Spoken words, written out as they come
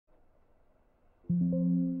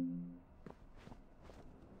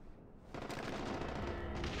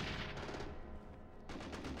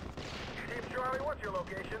Charlie, what's your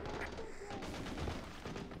location?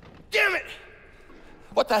 Damn it!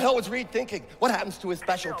 What the hell was Reed thinking? What happens to his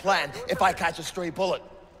special plan if I catch a stray bullet?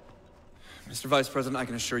 Mr. Vice President, I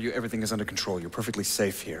can assure you everything is under control. You're perfectly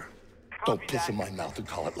safe here. Don't piss in my mouth and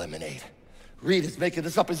call it lemonade. Reed is making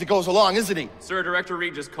this up as he goes along, isn't he? Sir, Director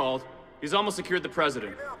Reed just called. He's almost secured the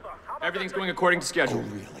president. Everything's going according to schedule.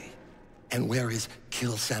 Oh, really? And where is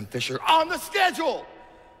Kill Sam Fisher on the schedule?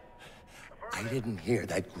 I didn't hear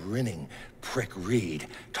that grinning prick Reed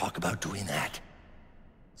talk about doing that.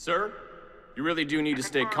 Sir, you really do need to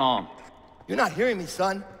stay calm. You're not hearing me,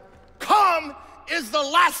 son. Calm is the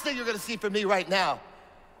last thing you're gonna see from me right now.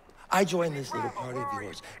 I joined this little party of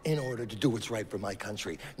yours in order to do what's right for my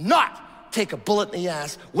country, not take a bullet in the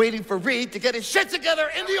ass waiting for Reed to get his shit together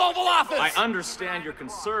in the Oval Office! I understand your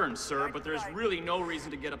concerns, sir, but there's really no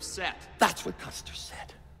reason to get upset. That's what Custer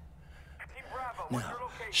said. Now,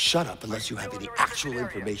 shut up unless you have any actual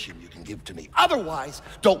information you can give to me. Otherwise,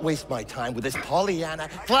 don't waste my time with this Pollyanna,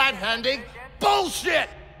 glad-handing bullshit!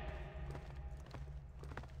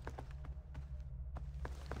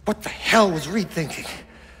 What the hell was Reed thinking?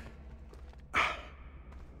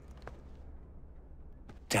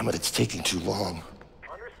 Damn it, it's taking too long.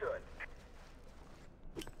 Understood.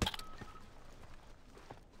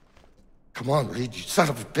 Come on, Reed, you son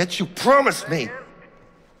of a bitch, you promised me!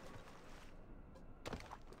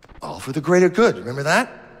 All for the greater good, remember that?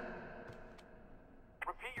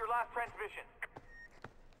 Repeat your last transmission.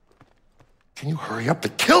 Can you hurry up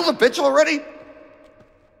and kill the bitch already?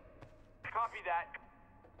 Copy that.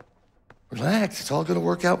 Relax, it's all gonna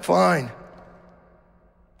work out fine.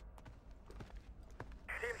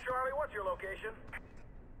 Team Charlie, what's your location?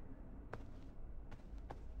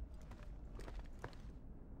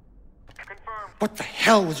 Confirmed. What the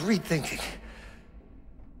hell was Reed thinking?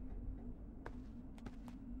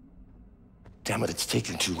 Damn it, it's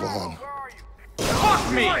taking too long. Where are you?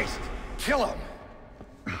 Fuck me! Kill him!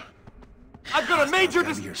 I've got a major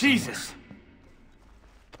Jesus!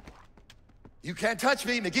 You can't touch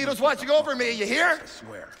me. Megiddo's watching over me, you hear? I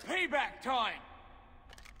swear. Payback time!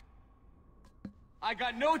 I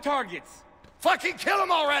got no targets! Fucking kill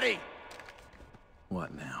him already!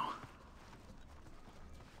 What now?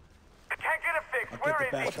 Can't get it fixed. I'll Where get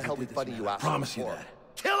is the he? What the hell we fighting you out Promise you for? that.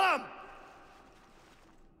 Kill him!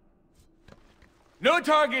 No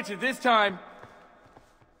targets at this time!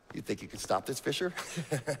 You think you can stop this, Fisher?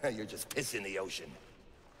 You're just pissing the ocean.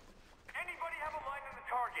 Anybody have a line on the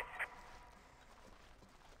target?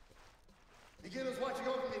 Megiddo's watching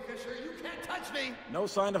over me, Fisher. You can't touch me! No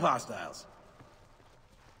sign of hostiles.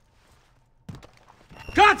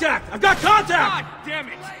 Contact! I've got contact! God damn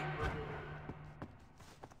it!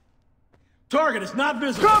 Target is not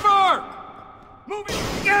visible. Cover! Moving!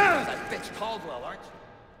 That bitch Caldwell, aren't you?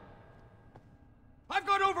 I've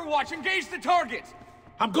got Overwatch. Engage the target!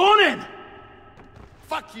 I'm going in!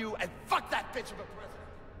 Fuck you and fuck that bitch of a president.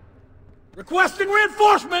 Requesting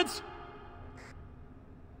reinforcements!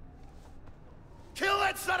 Kill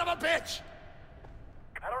that son of a bitch!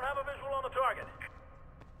 I don't have a visual on the target.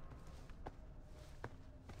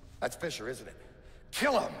 That's Fisher, isn't it?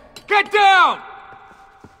 Kill him! Get down!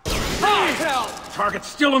 Oh, hell! Target's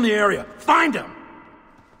still in the area. Find him!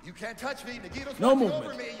 You can't touch me. Megiddo's No watching movement.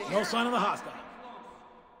 over me. You No hear? sign of the hostile.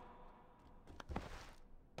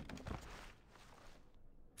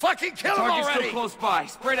 Fucking kill him Target's already! still close by.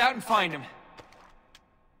 Spread out and find him.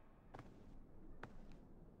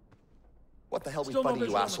 What the hell we Still no fighting you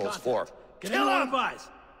visual on the assholes contact. for? Can Kill anyone him! advise?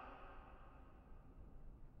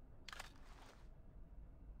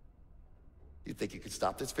 You think you could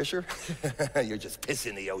stop this, Fisher? You're just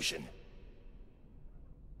pissing the ocean.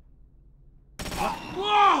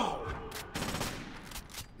 Whoa!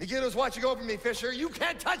 Megiddo's watching over me, Fisher. You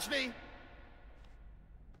can't touch me!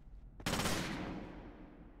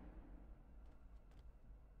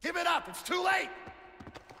 Give it up! It's too late!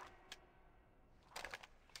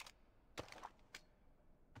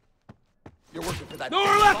 You're working for that...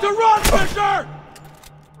 Nowhere left to run, Fisher!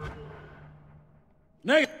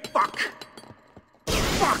 Nay, fuck!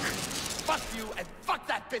 Fuck! Fuck you and fuck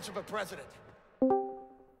that bitch of a president!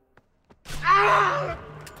 Ah!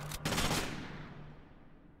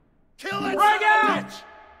 Kill that Bring son it! of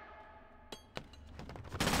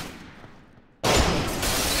a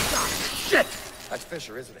bitch! Shit! That's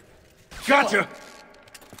Fisher, isn't it? Gotcha!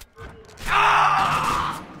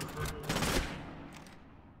 Ah!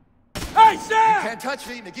 Hey, Sam! Can't touch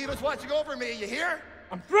me. Megiddo's watching over me. You hear?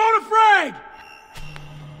 I'm throwing a frag!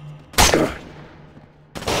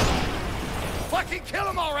 Fucking kill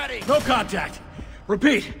him already! No contact.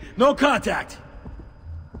 Repeat, no contact.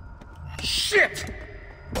 Shit!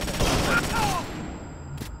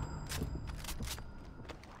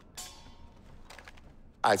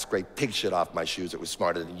 I scraped pig shit off my shoes. It was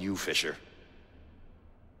smarter than you, Fisher.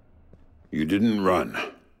 You didn't run.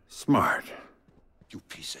 Smart. You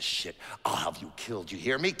piece of shit. I'll have you killed. You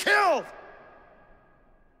hear me? Killed!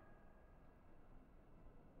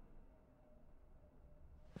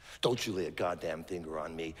 Don't you lay a goddamn finger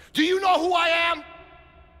on me. Do you know who I am?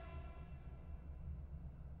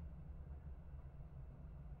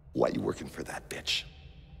 Why are you working for that bitch?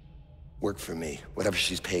 Work for me. Whatever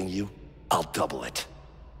she's paying you, I'll double it.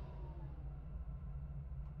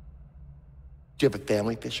 Do you have a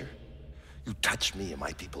family, Fisher? You touch me and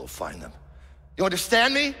my people will find them. You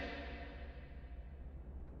understand me?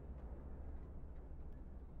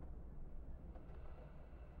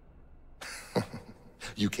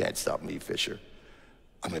 You can't stop me, Fisher.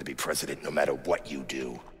 I'm gonna be president no matter what you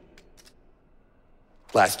do.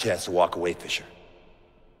 Last chance to walk away, Fisher.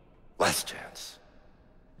 Last chance.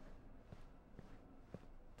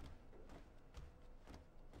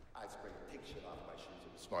 I sprayed pig shit off my shoes.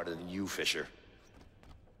 It was smarter than you, Fisher.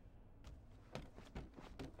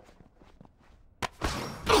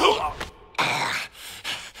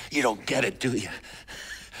 You don't get it, do you?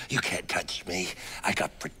 You can't touch me. I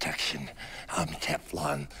got protection. I'm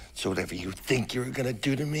Teflon. So whatever you think you're gonna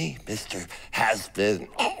do to me, Mr. Has-Been,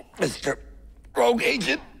 Mr. Rogue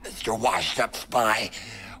Agent, Mr. Washed-Up Spy,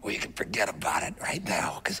 well, you can forget about it right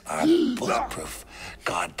now, because I'm bulletproof.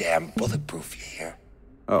 Goddamn bulletproof, you hear?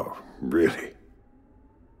 Oh, really?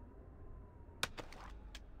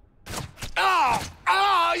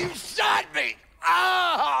 Oh, you shot me!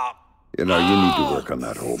 Oh! You know, you need to work on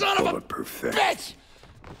that whole Son of a bulletproof thing. Bitch!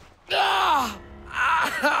 Oh,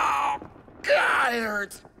 God, it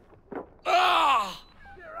hurts. Oh!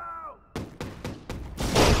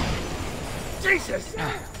 Jesus!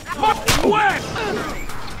 Fuck wet!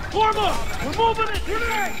 Form up! We're moving it!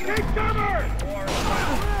 Grenade! Take cover!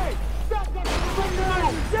 Grenade! Stop that!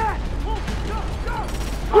 Dead!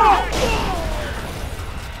 Go!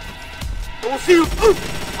 We'll see you!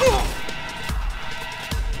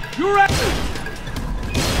 You're at...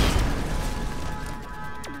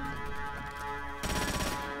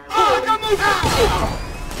 Oh, I got moved!